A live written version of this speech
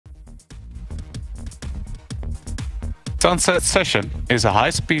Sunset Session is a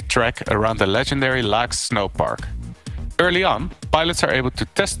high-speed trek around the legendary Laax snow park. Early on, pilots are able to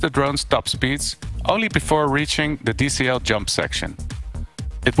test the drone's top speeds only before reaching the DCL jump section.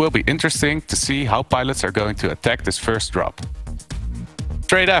 It will be interesting to see how pilots are going to attack this first drop.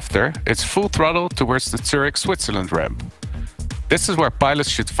 Straight after, it's full throttle towards the Zurich, Switzerland ramp. This is where pilots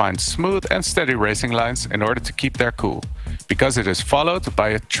should find smooth and steady racing lines in order to keep their cool, because it is followed by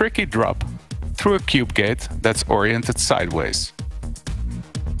a tricky drop through a cube gate that's oriented sideways.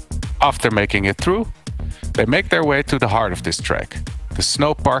 After making it through, they make their way to the heart of this track, the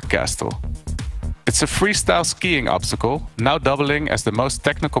Snow Park Castle. It's a freestyle skiing obstacle, now doubling as the most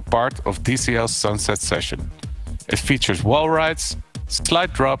technical part of DCL's Sunset Session. It features wall rides,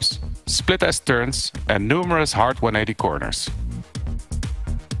 slight drops, split S turns, and numerous hard 180 corners.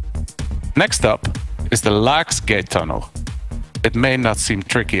 Next up is the Laax Gate Tunnel. It may not seem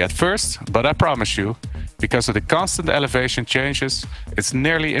tricky at first, but I promise you, because of the constant elevation changes, it's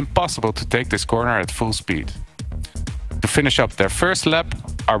nearly impossible to take this corner at full speed. To finish up their first lap,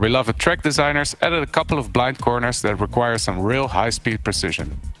 our beloved track designers added a couple of blind corners that require some real high-speed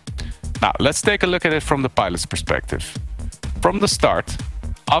precision. Now, let's take a look at it from the pilot's perspective. From the start,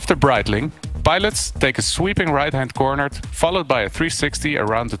 after bridling, pilots take a sweeping right-hand corner followed by a 360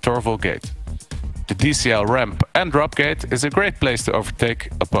 around the Torval gate. The DCL ramp and drop gate is a great place to overtake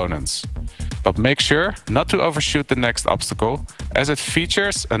opponents. But make sure not to overshoot the next obstacle, as it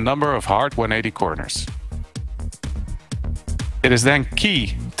features a number of hard 180 corners. It is then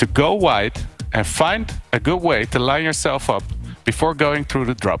key to go wide and find a good way to line yourself up before going through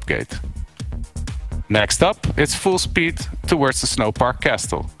the drop gate. Next up, it's full speed towards the Snow Park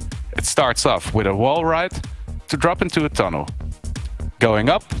Castle. It starts off with a wall ride to drop into a tunnel. Going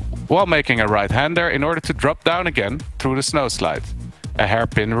up while making a right-hander in order to drop down again through the snow slide. A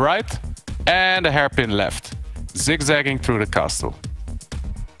hairpin right and a hairpin left, zigzagging through the castle.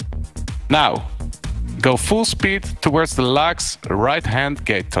 Now, go full speed towards the Laax right-hand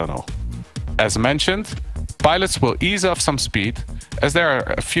gate tunnel. As mentioned, pilots will ease off some speed as there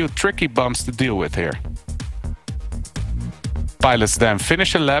are a few tricky bumps to deal with here. Pilots then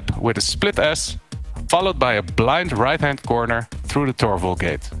finish a lap with a split S, followed by a blind right-hand corner through the Torval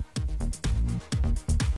gate.